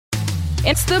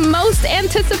It's the most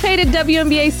anticipated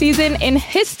WNBA season in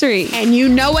history. And you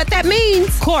know what that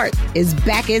means. Court is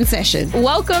back in session.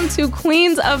 Welcome to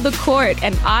Queens of the Court,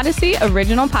 an Odyssey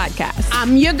original podcast.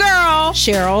 I'm your girl,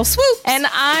 Cheryl Swoops. And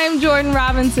I'm Jordan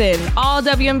Robinson. All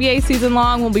WNBA season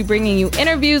long, we'll be bringing you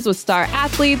interviews with star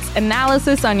athletes,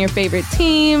 analysis on your favorite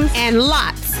teams, and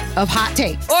lots of hot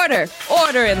takes.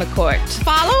 Order in the court.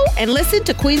 Follow and listen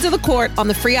to Queens of the Court on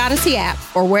the free Odyssey app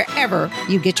or wherever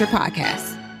you get your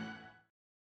podcasts.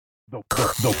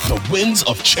 The winds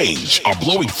of change are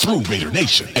blowing through Raider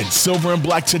Nation, and Silver and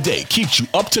Black Today keeps you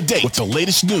up to date with the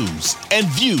latest news and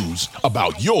views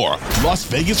about your Las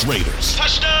Vegas Raiders.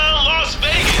 Touchdown, Las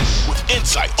Vegas! With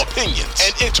insight, opinions,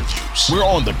 and interviews, we're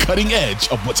on the cutting edge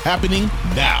of what's happening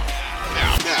now.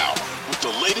 Now, with the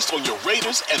latest on your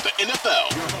Raiders and the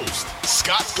NFL, your hosts,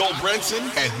 Scott Gulbranson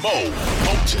and Mo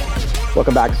Moton.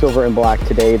 Welcome back, Silver and Black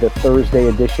Today, the Thursday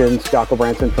edition. Scott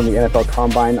Gulbranson from the NFL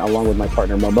Combine, along with my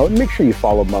partner Mo Moton. Make sure you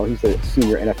follow Mo. He's the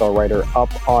senior NFL writer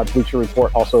up on Bleacher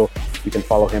Report. Also, you can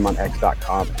follow him on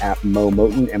x.com at Mo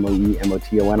Moton,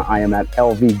 Moemoton. I am at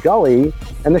LV Gully,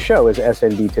 and the show is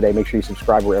SNB Today. Make sure you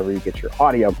subscribe wherever you get your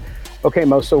audio. Okay,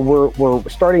 Mo, so we're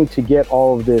starting to get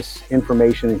all of this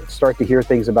information, start to hear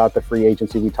things about the free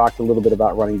agency. We talked a little bit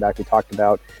about running back. We talked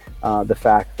about the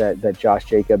fact that Josh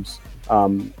Jacobs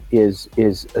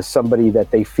is somebody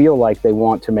that they feel like they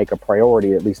want to make a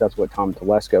priority. At least that's what Tom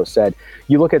Telesco said.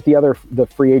 You look at the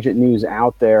free agent news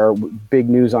out there, big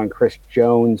news on Chris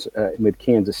Jones with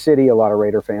Kansas City. A lot of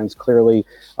Raider fans clearly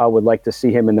would like to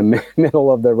see him in the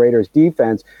middle of the Raiders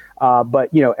defense. But,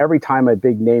 every time a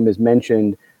big name is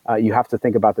mentioned, you have to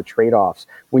think about the trade-offs.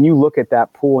 When you look at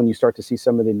that pool and you start to see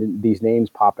some of these names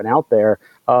popping out there,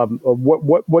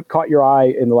 what caught your eye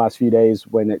in the last few days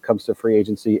when it comes to free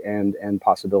agency and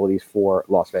possibilities for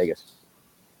Las Vegas?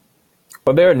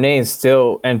 Well, there are names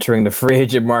still entering the free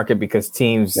agent market because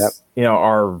teams,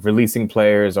 are releasing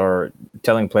players or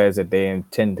telling players that they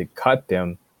intend to cut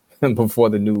them before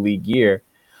the new league year.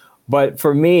 But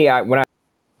for me, when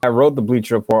I wrote the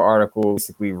Bleacher Report article,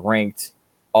 basically ranked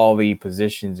all the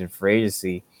positions in free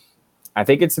agency, I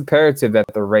think it's imperative that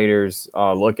the Raiders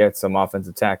look at some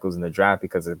offensive tackles in the draft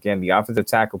because, again, the offensive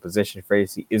tackle position in free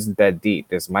agency isn't that deep.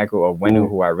 There's Michael Onwenu,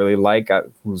 who I really like,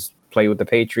 who's played with the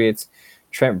Patriots.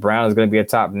 Trent Brown is going to be a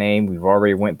top name. We've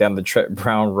already went down the Trent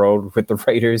Brown road with the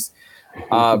Raiders.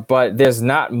 But there's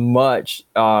not much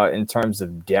in terms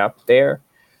of depth there.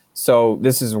 So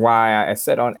this is why I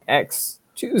said on X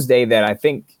Tuesday that I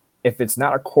think if it's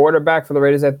not a quarterback for the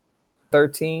Raiders at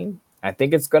 13, I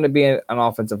think it's going to be an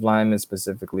offensive lineman,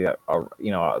 specifically a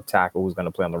tackle who's going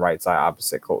to play on the right side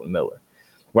opposite Colton Miller.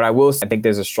 What I will say, I think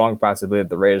there's a strong possibility that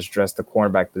the Raiders address the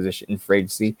cornerback position in free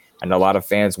agency. I know a lot of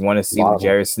fans want to see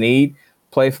Jerry Sneed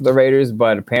play for the Raiders,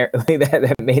 but apparently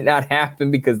that may not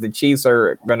happen because the Chiefs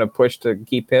are going to push to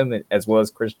keep him as well as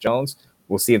Chris Jones.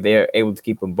 We'll see if they're able to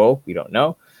keep them both. We don't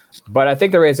know. But I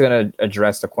think the Raiders are going to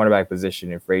address the cornerback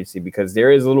position in free agency because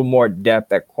there is a little more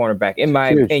depth at cornerback, in my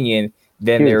opinion,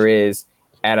 than there is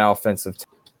at offensive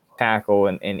tackle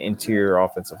and interior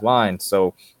offensive line.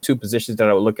 So two positions that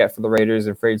I would look at for the Raiders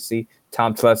in free agency.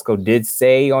 Tom Telesco did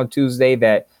say on Tuesday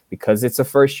that because it's a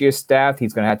first-year staff,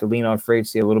 he's going to have to lean on free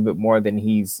agency a little bit more than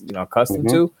he's accustomed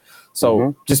to.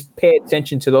 So just pay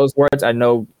attention to those words. I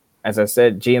know, as I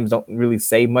said, GMs don't really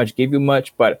say much, give you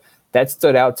much, but that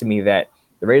stood out to me that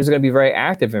the Raiders are going to be very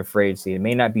active in free agency. It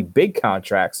may not be big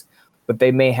contracts, but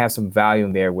they may have some value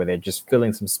in there where they're just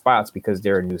filling some spots because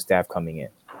there are new staff coming in.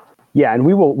 Yeah, and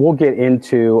we'll get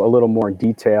into a little more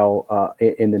detail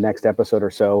in the next episode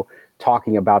or so,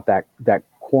 talking about that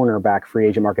cornerback free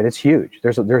agent market. It's huge.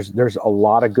 There's a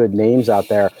lot of good names out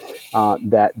there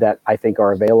that I think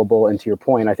are available. And to your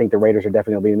point, I think the Raiders are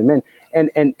definitely leading them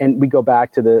in. And we go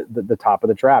back to the top of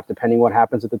the draft, depending what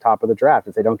happens at the top of the draft.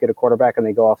 If they don't get a quarterback and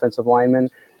they go offensive lineman,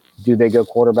 do they go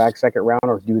quarterback second round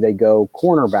or do they go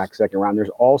cornerback second round? There's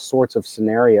all sorts of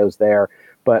scenarios there.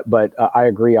 But I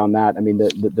agree on that. I mean,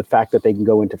 the fact that they can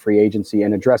go into free agency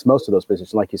and address most of those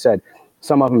positions, like you said,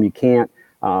 some of them you can't.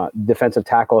 Defensive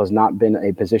tackle has not been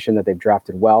a position that they've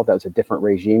drafted well. That was a different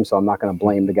regime, so I'm not going to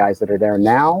blame the guys that are there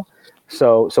now.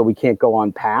 So we can't go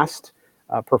on past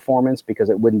performance because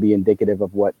it wouldn't be indicative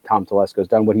of what Tom Telesco's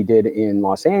done. What he did in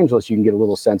Los Angeles, you can get a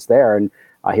little sense there, and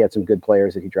he had some good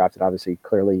players that he drafted, obviously,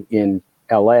 clearly in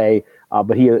L.A.,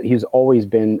 but he's always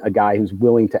been a guy who's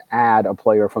willing to add a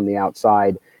player from the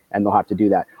outside, and they'll have to do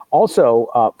that.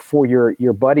 Also, for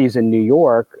your buddies in New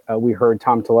York, we heard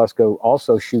Tom Telesco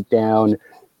also shoot down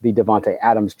the Davante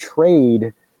Adams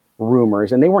trade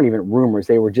rumors, and they weren't even rumors.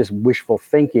 They were just wishful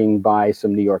thinking by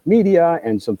some New York media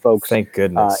and some folks Thank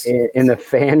goodness. In the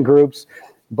fan groups.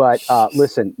 But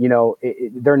listen,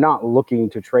 they're not looking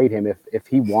to trade him. If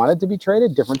he wanted to be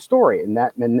traded, different story.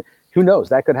 And who knows?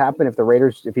 That could happen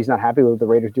if he's not happy with what the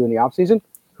Raiders do in the offseason.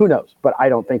 Who knows? But I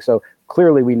don't think so.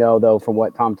 Clearly, we know, though, from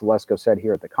what Tom Telesco said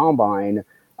here at the Combine,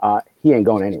 he ain't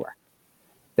going anywhere.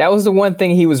 That was the one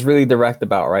thing he was really direct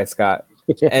about, right, Scott?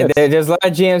 Yes. And there's a lot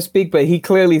of GM speak, but he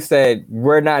clearly said,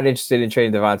 we're not interested in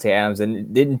trading Davante Adams, and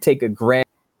it didn't take a grand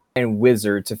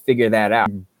wizard to figure that out.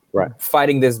 Right.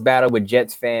 Fighting this battle with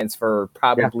Jets fans for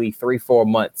probably 3-4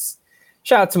 months.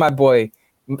 Shout out to my boy.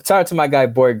 Shout out to my guy,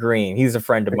 Boy Green. He's a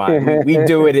friend of mine. We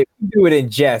do it in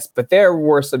jest, but there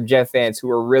were some Jet fans who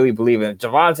were really believing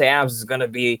Davante Adams is going to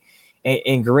be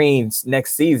in Greens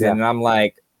next season. Yeah. And I'm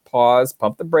like, pause,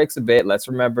 pump the brakes a bit. Let's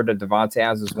remember that Davante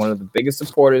Adams is one of the biggest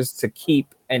supporters to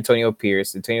keep Antonio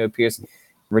Pierce. Antonio Pierce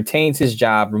retains his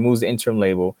job, removes the interim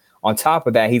label. On top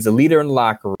of that, he's a leader in the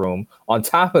locker room. On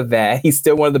top of that, he's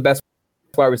still one of the best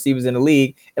wide receivers in the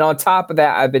league. And on top of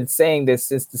that, I've been saying this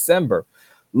since December.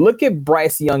 Look at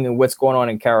Bryce Young and what's going on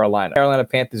in Carolina. Carolina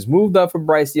Panthers moved up for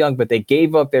Bryce Young, but they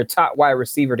gave up their top wide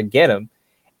receiver to get him.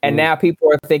 And now people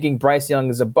are thinking Bryce Young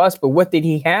is a bust. But what did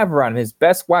he have around him? His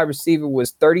best wide receiver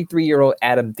was 33-year-old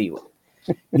Adam Thielen.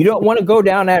 You don't want to go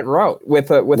down that route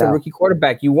with a rookie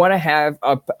quarterback. You want to have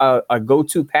a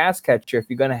go-to pass catcher if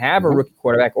you're going to have a rookie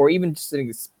quarterback, or even just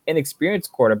an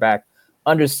inexperienced quarterback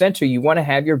under center. You want to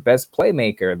have your best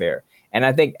playmaker there. And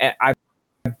I think I've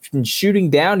been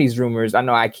shooting down these rumors. I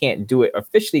know I can't do it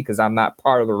officially because I'm not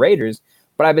part of the Raiders,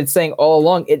 but I've been saying all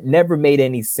along it never made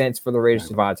any sense for the Raiders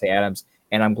to Davante Adams.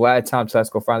 And I'm glad Tom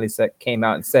Telesco finally came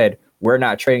out and said, we're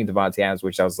not trading Davante Adams,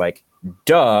 which I was like,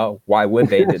 duh, why would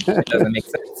they? It doesn't make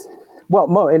sense. Well,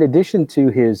 Mo, in addition to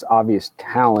his obvious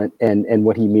talent and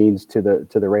what he means to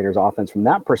the Raiders offense from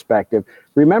that perspective,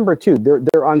 remember too,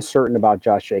 they're uncertain about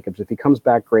Josh Jacobs. If he comes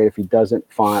back, great. If he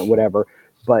doesn't, fine, whatever.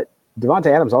 But Davante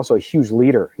Adams is also a huge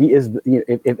leader. He is,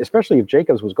 especially if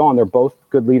Jacobs was gone, they're both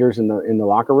good leaders in the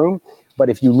locker room. But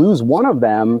if you lose one of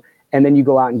them and then you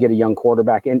go out and get a young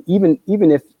quarterback, and even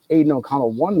if Aiden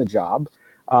O'Connell won the job,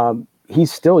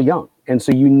 he's still young. And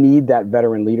so you need that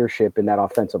veteran leadership in that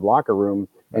offensive locker room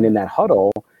and in that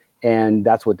huddle. And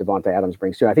that's what Davante Adams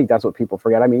brings to. I think that's what people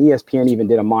forget. I mean, ESPN even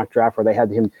did a mock draft where they had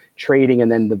him trading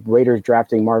and then the Raiders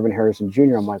drafting Marvin Harrison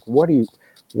Jr. I'm like, what?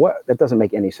 That doesn't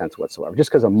make any sense whatsoever, just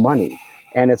because of money.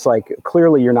 And it's like,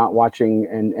 clearly you're not watching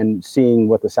and seeing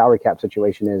what the salary cap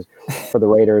situation is for the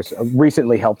Raiders,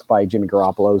 recently helped by Jimmy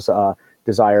Garoppolo's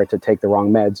desire to take the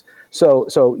wrong meds. So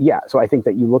I think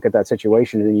that you look at that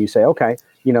situation and you say, okay,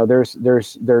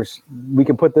 we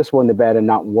can put this one to bed and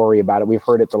not worry about it. We've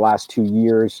heard it the last 2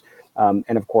 years.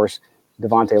 And of course,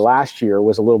 Davante last year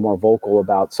was a little more vocal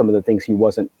about some of the things he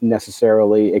wasn't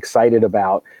necessarily excited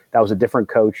about. That was a different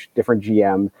coach, different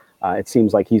GM. It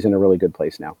seems like he's in a really good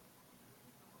place now.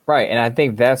 Right. And I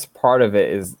think that's part of it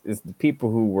is the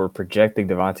people who were projecting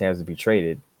Davante Adams to be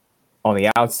traded on the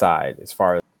outside, as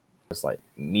far as like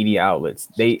media outlets,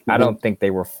 I don't think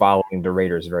they were following the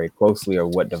Raiders very closely or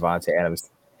what Davante Adams,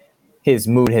 his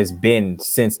mood has been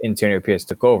since Antonio Pierce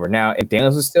took over. Now, if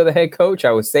Daniels was still the head coach,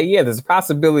 I would say, yeah, there's a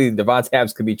possibility Davante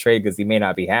Adams could be traded because he may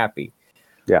not be happy.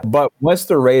 Yeah. But once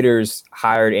the Raiders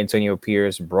hired Antonio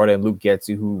Pierce, brought in Luke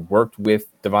Getsy, who worked with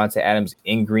Davante Adams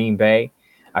in Green Bay,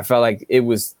 I felt like it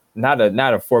was not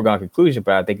a foregone conclusion,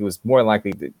 but I think it was more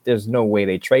likely that there's no way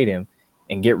they trade him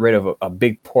and get rid of a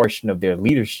big portion of their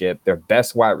leadership, their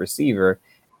best wide receiver.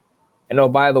 And oh,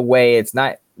 by the way, it's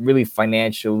not really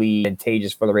financially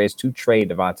advantageous for the Raiders to trade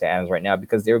Davante Adams right now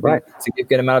because there would be a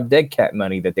significant amount of dead cap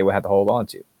money that they would have to hold on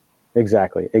to.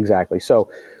 Exactly. So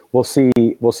we'll see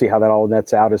how that all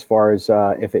nets out as far as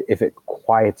if it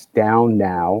quiets down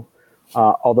now.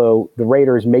 Although the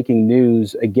Raiders making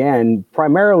news again,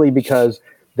 primarily because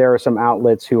there are some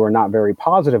outlets who are not very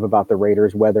positive about the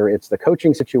Raiders, whether it's the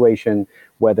coaching situation,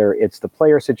 whether it's the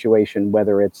player situation,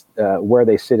 whether it's where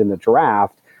they sit in the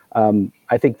draft.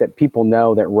 I think that people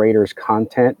know that Raiders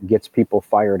content gets people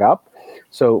fired up.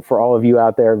 So for all of you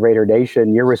out there, Raider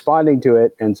Nation, you're responding to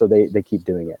it. And so they keep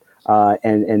doing it.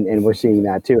 And we're seeing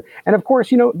that too. And of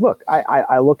course, look,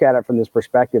 I look at it from this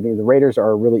perspective. The Raiders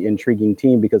are a really intriguing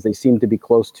team because they seem to be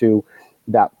close to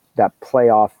that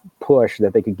playoff push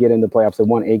that they could get in the playoffs. They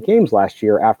won 8 games last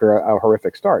year after a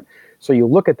horrific start. So you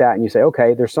look at that and you say,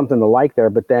 okay, there's something to like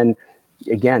there. But then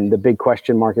again, the big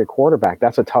question mark at quarterback,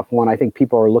 that's a tough one. I think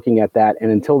people are looking at that.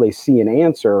 And until they see an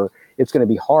answer, it's going to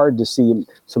be hard to see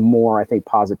some more, I think,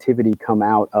 positivity come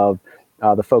out of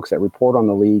the folks that report on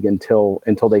the league until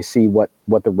they see what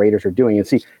the Raiders are doing and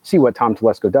see what Tom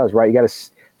Telesco does, right? You got to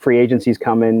free agency's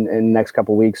coming in the next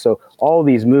couple of weeks. So all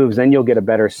these moves, then you'll get a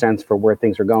better sense for where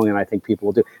things are going. And I think people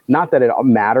will do. Not that it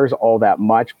matters all that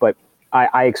much, but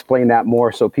I explain that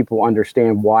more so people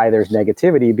understand why there's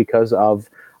negativity because of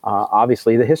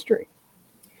obviously the history.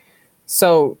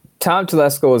 So Tom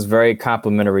Telesco was very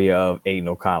complimentary of Aiden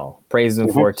O'Connell, praised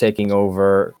him for taking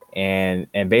over and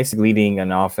basically leading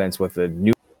an offense with a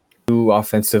new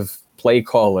offensive play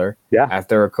caller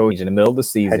after a coach in the middle of the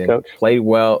season. Played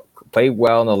well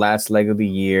in the last leg of the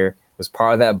year, was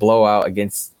part of that blowout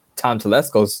against Tom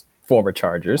Telesco's former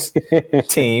Chargers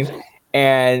team.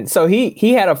 And so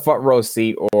he had a front row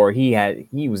seat, or he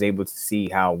was able to see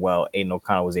how well Aiden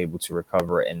O'Connell was able to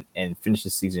recover and finish the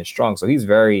season strong. So he's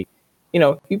very,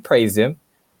 he praised him,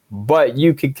 but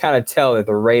you could kind of tell that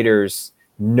the Raiders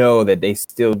know that they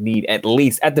still need at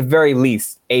the very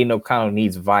least, Aiden O'Connell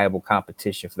needs viable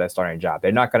competition for that starting job.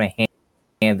 They're not going to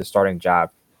hand the starting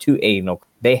job to Aiden O'Connell.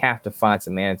 They have to find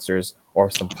some answers or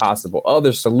some possible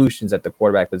other solutions at the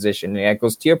quarterback position. And that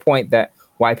goes to your point that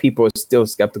why people are still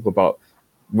skeptical about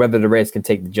whether the Raiders can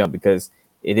take the jump, because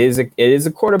it is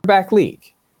a quarterback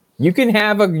league. You can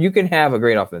have a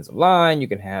great offensive line, you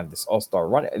can have this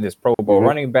all-star this Pro Bowl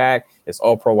running back, this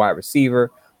all-pro wide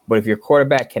receiver, but if your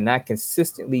quarterback cannot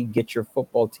consistently get your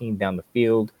football team down the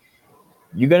field,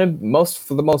 you're gonna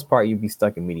for the most part you'll be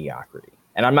stuck in mediocrity.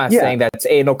 And I'm not saying that's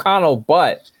Aiden O'Connell,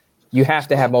 but you have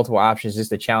to have multiple options just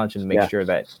to challenge him to make sure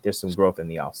that there's some growth in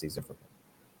the offseason for him.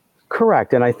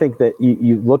 Correct. And I think that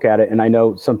you look at it, and I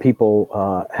know some people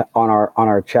on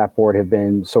our chat board have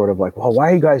been sort of like, well,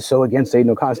 why are you guys so against Aiden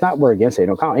O'Connell? It's not we're against Aiden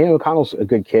O'Connell. Aiden O'Connell's a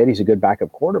good kid. He's a good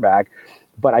backup quarterback.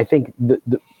 But I think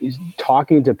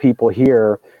talking to people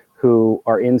here who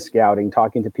are in scouting,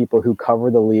 talking to people who cover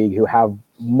the league, who have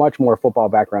much more football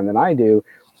background than I do,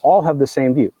 all have the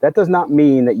same view. That does not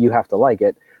mean that you have to like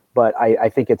it. But I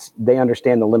think they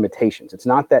understand the limitations. It's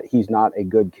not that he's not a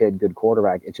good kid, good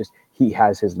quarterback. It's just he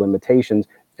has his limitations,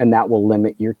 and that will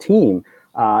limit your team.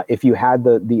 If you had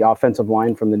the offensive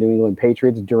line from the New England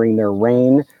Patriots during their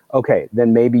reign, okay,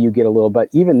 then maybe you get a little. But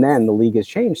even then, the league has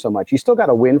changed so much. You still got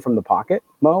to win from the pocket,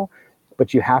 Mo,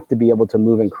 but you have to be able to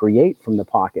move and create from the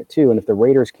pocket too. And if the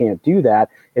Raiders can't do that,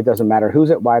 it doesn't matter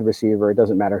who's at wide receiver. It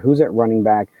doesn't matter who's at running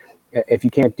back. If you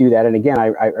can't do that, and again,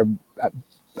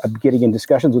 I'm getting in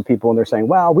discussions with people and they're saying,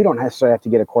 well, we don't necessarily have to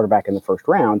get a quarterback in the first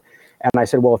round. And I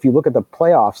said, well, if you look at the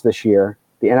playoffs this year,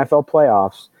 the NFL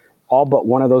playoffs, all but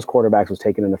one of those quarterbacks was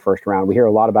taken in the first round. We hear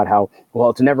a lot about how, well,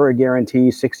 it's never a guarantee.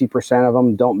 60% of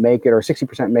them don't make it, or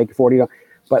 60% make it, 40 don't.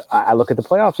 But I look at the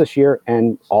playoffs this year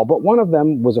and all but one of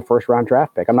them was a first round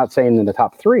draft pick. I'm not saying in the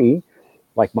top three,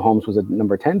 like Mahomes was a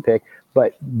number 10 pick,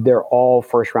 but they're all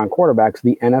first-round quarterbacks.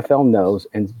 The NFL knows,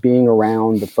 and being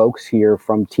around the folks here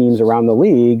from teams around the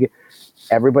league,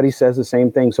 everybody says the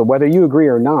same thing. So whether you agree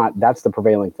or not, that's the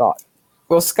prevailing thought.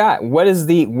 Well, Scott, what is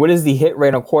the hit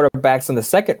rate on quarterbacks in the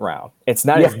second round? It's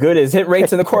not as good as hit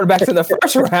rates in the quarterbacks in the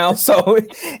first round. So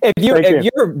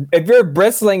if you're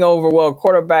bristling over, well,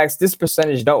 quarterbacks, this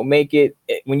percentage don't make it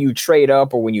when you trade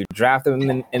up or when you draft them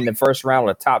in the first round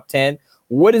or the top 10.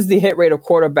 What is the hit rate of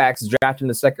quarterbacks drafted in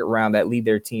the second round that lead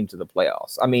their team to the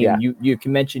playoffs? I mean, you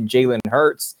can mention Jalen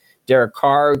Hurts. Derek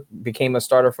Carr became a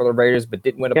starter for the Raiders, but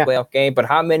didn't win a playoff game. But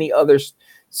how many other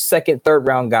second, third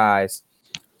round guys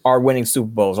are winning Super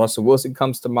Bowls? Russell Wilson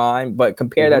comes to mind, but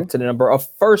compare that to the number of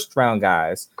first round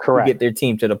guys who get their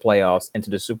team to the playoffs and to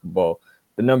the Super Bowl.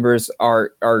 The numbers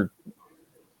are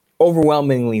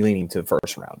overwhelmingly leaning to the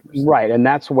first rounders. Right, and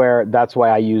that's why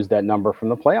I use that number from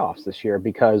the playoffs this year,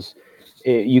 because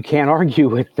you can't argue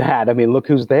with that. I mean, look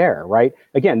who's there, right?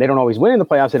 Again, they don't always win in the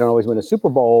playoffs. They don't always win a Super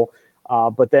Bowl.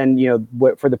 But then,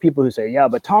 for the people who say, yeah,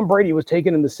 but Tom Brady was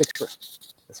taken in the sixth round.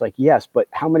 It's like, yes, but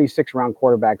how many sixth-round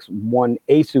quarterbacks won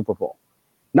a Super Bowl?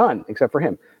 None, except for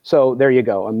him. So there you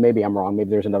go. And maybe I'm wrong.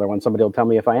 Maybe there's another one. Somebody will tell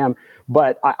me if I am.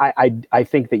 But I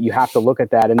think that you have to look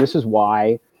at that. And this is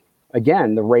why,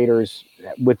 again, the Raiders,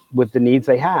 with the needs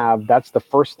they have, that's the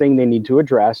first thing they need to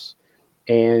address.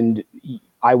 And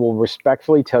I will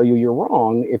respectfully tell you you're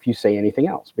wrong if you say anything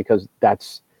else, because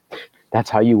that's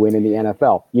how you win in the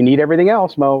NFL. You need everything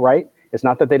else, Mo, right? It's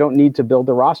not that they don't need to build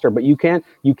the roster, but you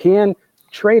can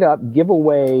trade up, give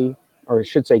away, or I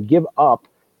should say give up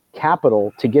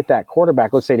capital to get that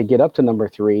quarterback, let's say to get up to number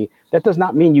 3. That does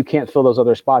not mean you can't fill those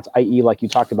other spots, i.e. like you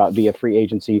talked about via free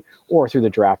agency or through the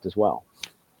draft as well.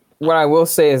 What I will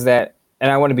say is that,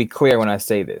 and I want to be clear when I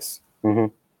say this,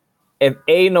 if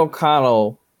Aiden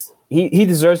O'Connell, he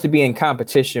deserves to be in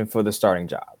competition for the starting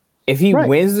job. If he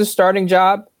wins the starting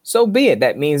job, so be it.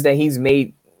 That means that he's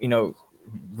made,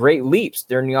 great leaps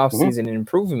during the offseason and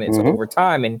improvements over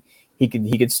time, and he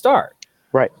could start.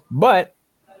 Right. But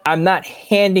I'm not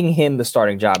handing him the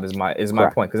starting job is my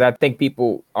point, because I think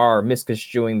people are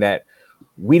misconstruing that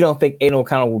we don't think Aiden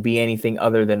O'Connell will be anything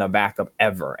other than a backup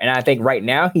ever. And I think right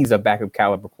now he's a backup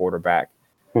caliber quarterback,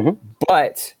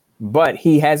 but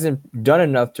he hasn't done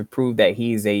enough to prove that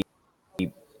he's a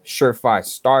surefire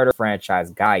starter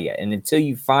franchise guy yet. And until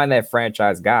you find that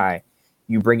franchise guy,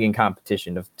 you bring in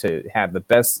competition to have the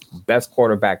best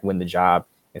quarterback win the job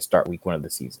and start week 1 of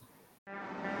the season.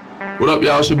 What up,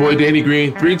 y'all? It's your boy Danny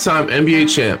Green, 3-time NBA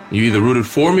champ. You either rooted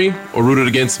for me or rooted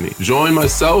against me. Join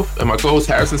myself and my co-host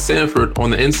Harrison Sanford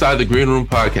on the Inside the Green Room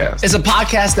podcast. It's a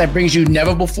podcast that brings you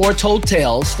never-before-told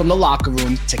tales from the locker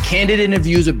room to candid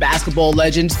interviews with basketball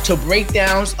legends to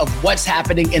breakdowns of what's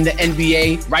happening in the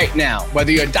NBA right now.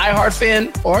 Whether you're a diehard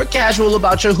fan or casual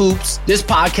about your hoops, this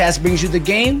podcast brings you the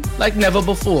game like never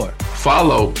before.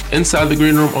 Follow Inside the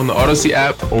Green Room on the Odyssey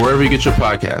app or wherever you get your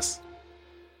podcasts.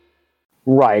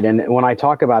 Right. And when I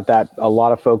talk about that, a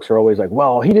lot of folks are always like,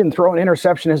 well, he didn't throw an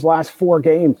interception his last 4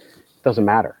 games. It doesn't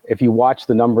matter. If you watch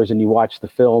the numbers and you watch the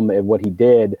film and what he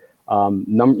did,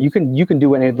 you can do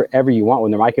whatever you want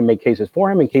with him. I can make cases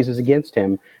for him and cases against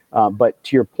him. But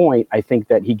to your point, I think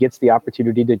that he gets the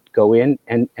opportunity to go in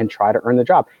and try to earn the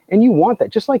job. And you want that,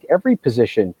 just like every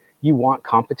position. You want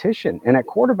competition, and at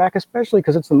quarterback especially,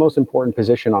 because it's the most important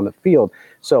position on the field.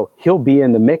 So he'll be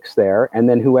in the mix there, and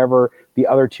then whoever the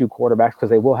other 2 quarterbacks, because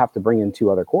they will have to bring in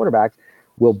 2 other quarterbacks,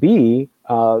 will be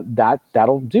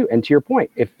that'll do. And to your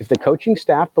point, if the coaching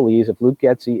staff believes, if Luke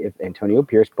Getsy, if Antonio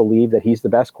Pierce believe that he's the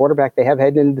best quarterback they have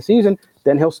heading into the season,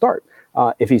 then he'll start.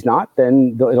 If he's not,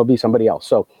 then it'll be somebody else.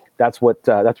 So that's what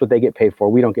they get paid for.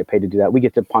 We don't get paid to do that. We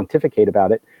get to pontificate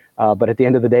about it. But at the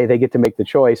end of the day, they get to make the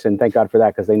choice, and thank God for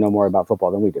that, because they know more about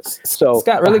football than we do. So,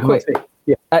 Scott, really quick.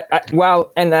 Yeah.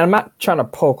 And I'm not trying to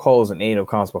poke holes in Aiden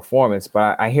O'Connell's performance,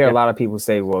 but I hear a lot of people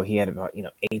say, well, he had about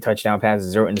 8 touchdown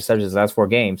passes, 0 interceptions the last 4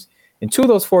 games. In 2 of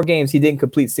those 4 games, he didn't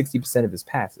complete 60% of his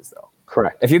passes, though.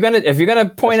 Correct. If you're gonna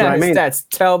point out his stats,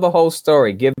 tell the whole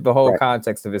story, give the whole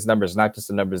context of his numbers, not just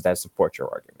the numbers that support your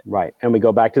argument. Right. And we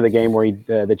go back to the game where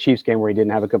the Chiefs game where he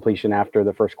didn't have a completion after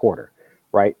the first quarter.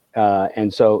 Right.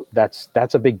 And so that's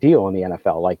a big deal in the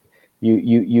NFL. Like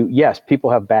yes, people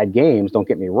have bad games. Don't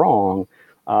get me wrong.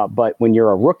 But when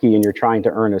you're a rookie and you're trying to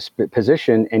earn a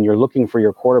position and you're looking for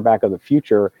your quarterback of the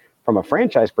future from a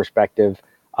franchise perspective,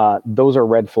 those are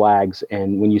red flags.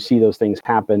 And when you see those things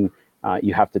happen,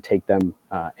 you have to take them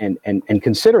and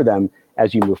consider them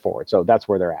as you move forward. So that's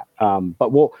where they're at.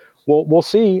 But we'll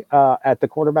see at the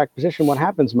quarterback position what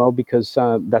happens, Mo, because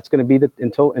that's going to be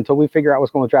until we figure out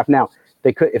what's going to draft. Now,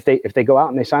 they could if they go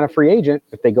out and they sign a free agent,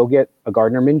 if they go get a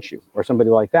Gardner Minshew or somebody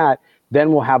like that,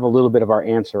 then we'll have a little bit of our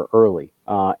answer early,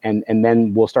 and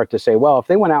then we'll start to say, well, if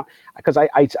they went out, because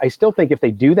I still think if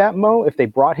they do that, Mo, if they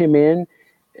brought him in,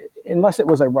 unless it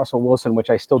was like Russell Wilson,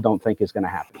 which I still don't think is going to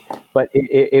happen, but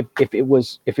if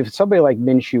it's somebody like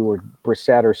Minshew or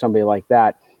Brissett or somebody like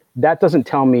that. That doesn't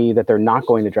tell me that they're not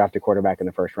going to draft a quarterback in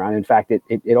the first round. In fact,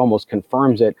 it almost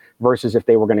confirms it versus if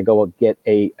they were going to go get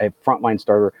a frontline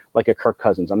starter like a Kirk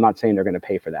Cousins. I'm not saying they're going to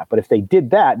pay for that. But if they did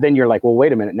that, then you're like, well,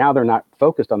 wait a minute. Now they're not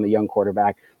focused on the young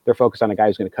quarterback. They're focused on a guy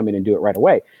who's going to come in and do it right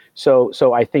away. So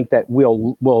I think that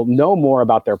we'll know more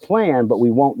about their plan, but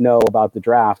we won't know about the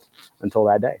draft until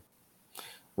that day.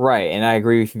 Right, and I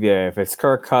agree with you there. If it's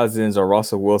Kirk Cousins or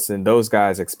Russell Wilson, those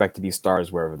guys expect to be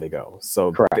stars wherever they go.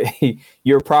 So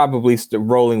you're probably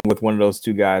rolling with one of those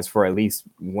 2 guys for at least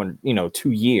 2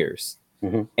 years.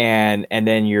 Mm-hmm. And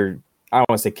then you're, I don't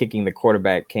want to say kicking the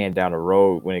quarterback can down the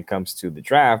road when it comes to the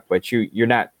draft, but you're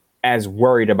not as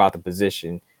worried about the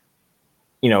position,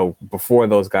 before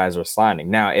those guys are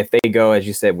signing. Now, if they go, as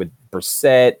you said, with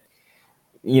Brissett,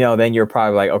 then you're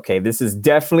probably like, okay, this is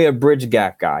definitely a bridge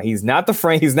gap guy. He's not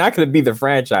he's not going to be the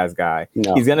franchise guy.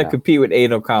 No, he's going to compete with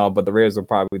Aiden O'Connell, but the Raiders will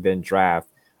probably then draft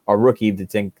a rookie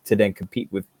to then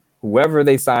compete with whoever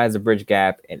they sign as a bridge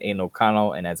gap and Aiden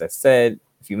O'Connell. And as I said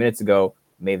a few minutes ago,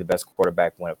 made the best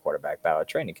quarterback win a quarterback battle at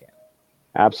training camp.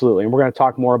 Absolutely. And we're going to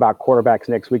talk more about quarterbacks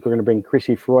next week. We're going to bring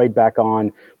Chrissy Freud back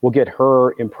on. We'll get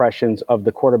her impressions of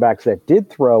the quarterbacks that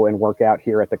did throw and work out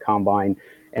here at the Combine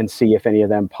and see if any of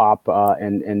them pop,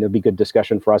 and there'll be good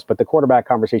discussion for us. But the quarterback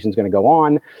conversation is going to go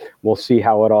on. We'll see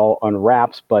how it all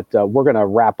unwraps. But we're going to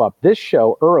wrap up this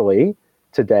show early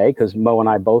today because Mo and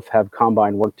I both have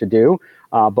Combine work to do.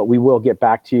 But we will get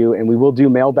back to you, and we will do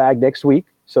mailbag next week.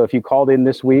 So if you called in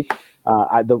this week,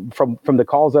 from the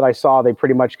calls that I saw, they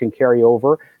pretty much can carry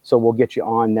over. So we'll get you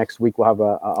on next week. We'll have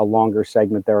a longer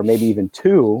segment there, or maybe even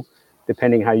 2.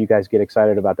 Depending how you guys get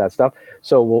excited about that stuff.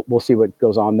 So we'll see what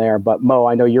goes on there. But Mo,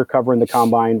 I know you're covering the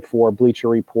Combine for Bleacher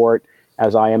Report,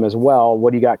 as I am as well.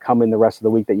 What do you got coming the rest of the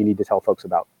week that you need to tell folks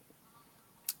about?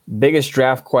 Biggest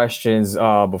draft questions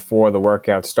before the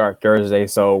workouts start Thursday.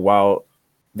 So while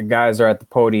the guys are at the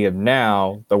podium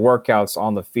now, the workouts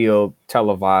on the field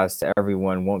televised to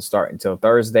everyone won't start until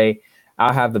Thursday.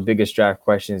 I'll have the biggest draft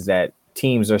questions that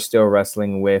teams are still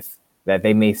wrestling with, that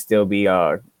they may still be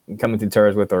coming to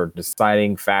terms with, or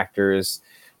deciding factors,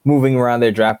 moving around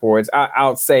their draft boards.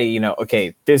 I'll say,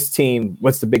 okay, this team,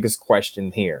 what's the biggest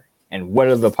question here? And what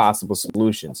are the possible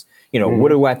solutions? What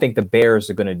do I think the Bears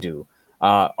are going to do?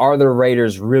 Are the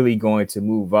Raiders really going to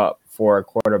move up for a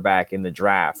quarterback in the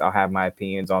draft? I'll have my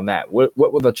opinions on that. What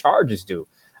will the Chargers do?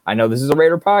 I know this is a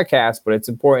Raider podcast, but it's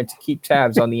important to keep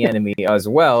tabs on the enemy as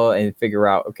well and figure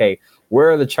out, okay, where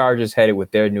are the Chargers headed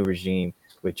with their new regime,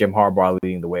 with Jim Harbaugh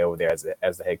leading the way over there as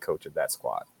the head coach of that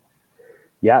squad?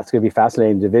 Yeah, it's going to be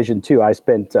fascinating. Division 2. I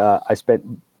spent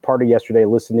part of yesterday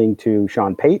listening to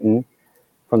Sean Payton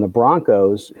from the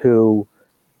Broncos, who,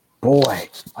 boy,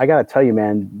 I got to tell you,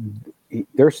 man,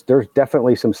 there's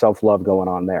definitely some self-love going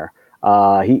on there.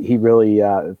 He really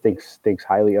thinks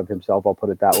highly of himself. I'll put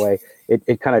it that way.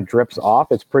 It kind of drips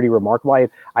off. It's pretty remarkable.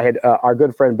 I had our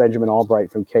good friend Benjamin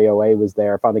Albright from KOA was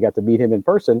there. I finally got to meet him in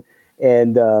person,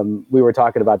 and we were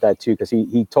talking about that too, because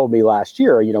he told me last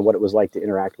year, what it was like to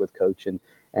interact with Coach,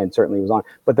 and certainly was on.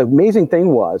 But the amazing thing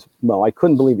was, Mo, I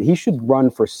couldn't believe it. He should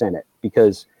run for Senate,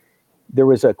 because there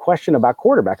was a question about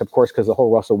quarterback, of course, because the whole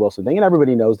Russell Wilson thing, and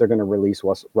everybody knows they're going to release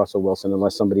Russell Wilson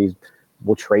unless somebody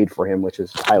will trade for him, which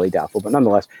is highly doubtful, but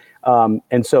nonetheless.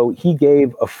 And so he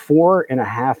gave a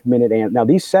 4.5 minute answer. Now,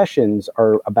 these sessions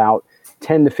are about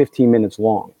 10 to 15 minutes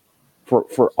long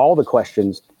for all the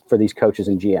questions for these coaches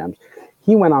and GMs.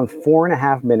 He went on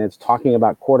 4.5 minutes talking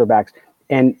about quarterbacks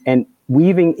and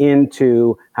weaving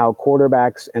into how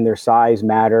quarterbacks and their size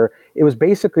matter. It was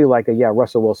basically like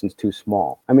Russell Wilson's too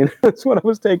small. I mean, that's what I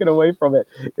was taking away from it.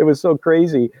 It was so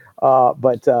crazy,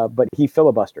 but he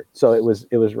filibustered. So it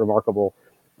was remarkable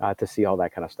to see all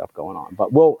that kind of stuff going on.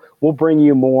 But we'll bring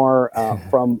you more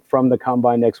from the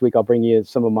Combine next week. I'll bring you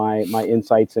some of my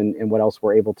insights and what else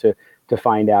we're able to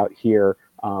find out here.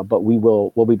 But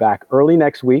we'll be back early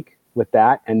next week with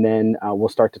that, and then we'll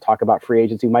start to talk about free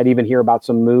agency. We might even hear about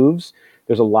some moves.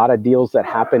 There's a lot of deals that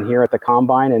happen here at the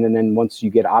Combine, and then once you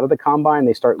get out of the Combine,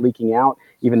 they start leaking out,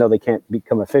 even though they can't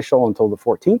become official until the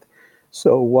 14th.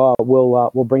 So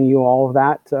we'll bring you all of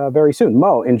that very soon.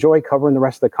 Mo, enjoy covering the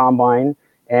rest of the Combine,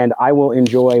 and I will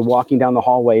enjoy walking down the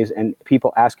hallways and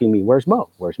people asking me, "Where's Mo?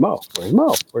 Where's Mo? Where's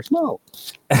Mo? Where's Mo?"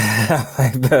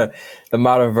 the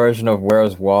modern version of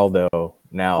 "Where's Waldo?"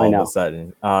 Now all of a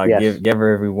sudden, yes. give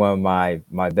everyone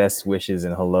my best wishes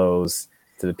and hellos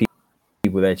to the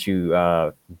people that you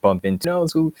bump into,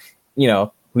 who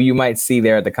you might see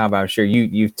there at the Combine. I'm sure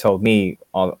you've told me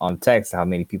on text how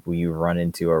many people you've run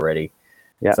into already.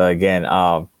 Yeah. So again,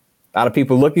 a lot of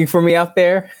people looking for me out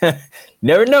there.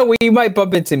 Never know when you might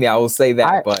bump into me. I will say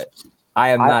that, but I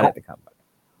am not at the Combine.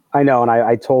 I know, and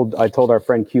I told our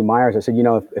friend Q Myers, I said,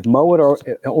 if Mo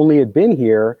had only had been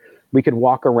here, we could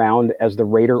walk around as the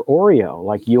Raider Oreo,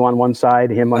 like you on one side,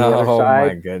 him on the other side. Oh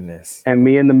my goodness! And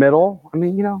me in the middle. I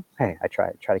mean, hey, I try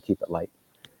to keep it light.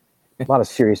 A lot of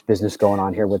serious business going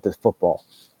on here with this football.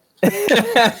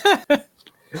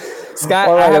 Scott,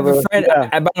 I have a friend.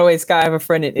 By the way, Scott, I have a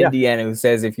friend in Indiana who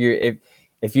says if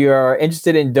you are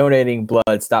interested in donating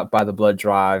blood, stop by the blood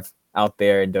drive out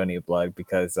there and donate blood,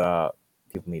 because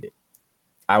people need it.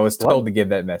 I was told to give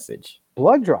that message.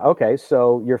 Blood drive. Okay,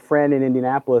 so your friend in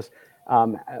Indianapolis,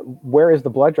 where is the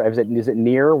blood drive? Is it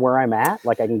near where I'm at?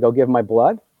 Like I can go give my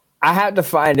blood? I have to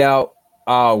find out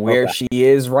where she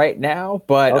is right now,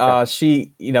 but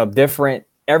she, different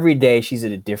every day. She's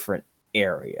in a different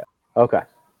area. Okay.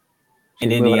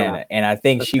 In Indiana, and I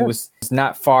think she was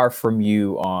not far from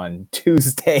you on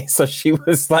Tuesday, so she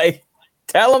was like,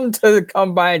 "Tell them to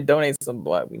come by and donate some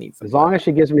blood. We need some." As long as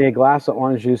she gives me a glass of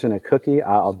orange juice and a cookie,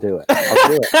 I'll do it. I'll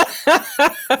do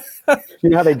it. You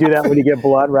know how they do that when you get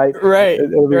blood, right? Right.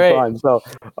 It'll be fun. So,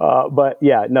 but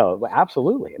yeah, no,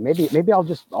 absolutely. Maybe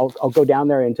I'll go down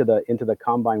there into the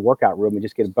Combine workout room and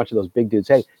just get a bunch of those big dudes.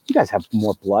 Hey, you guys have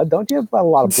more blood, don't you? Have a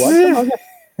lot of blood.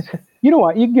 You know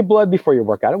what? You can get blood before your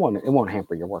workout. It won't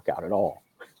hamper your workout at all.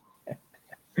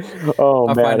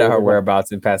 I'll find out her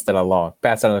whereabouts and pass that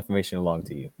information along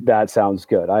to you. That sounds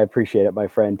good. I appreciate it, my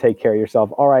friend. Take care of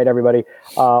yourself. All right, everybody.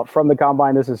 From the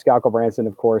Combine, this is Scott Gulbransen,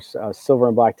 of course, Silver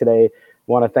and Black today.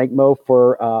 Want to thank Mo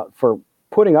for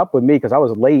putting up with me, because I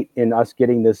was late in us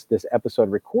getting this episode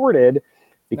recorded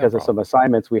because of some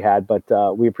assignments we had.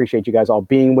 But we appreciate you guys all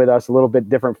being with us. A little bit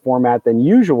different format than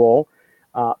usual.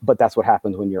 But that's what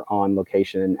happens when you're on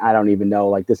location. And I don't even know,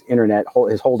 like, this internet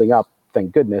is holding up,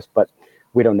 thank goodness. But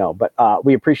We don't know, but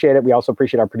we appreciate it. We also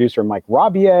appreciate our producer, Mike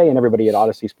Rabier, and everybody at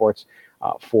Odyssey Sports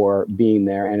for being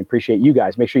there, and appreciate you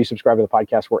guys. Make sure you subscribe to the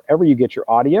podcast wherever you get your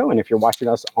audio. And if you're watching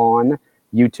us on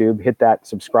YouTube, hit that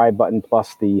subscribe button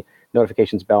plus the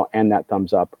notifications bell and that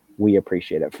thumbs up. We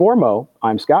appreciate it. For Mo,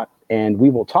 I'm Scott, and we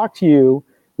will talk to you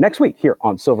next week here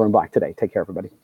on Silver and Black Today. Take care, everybody.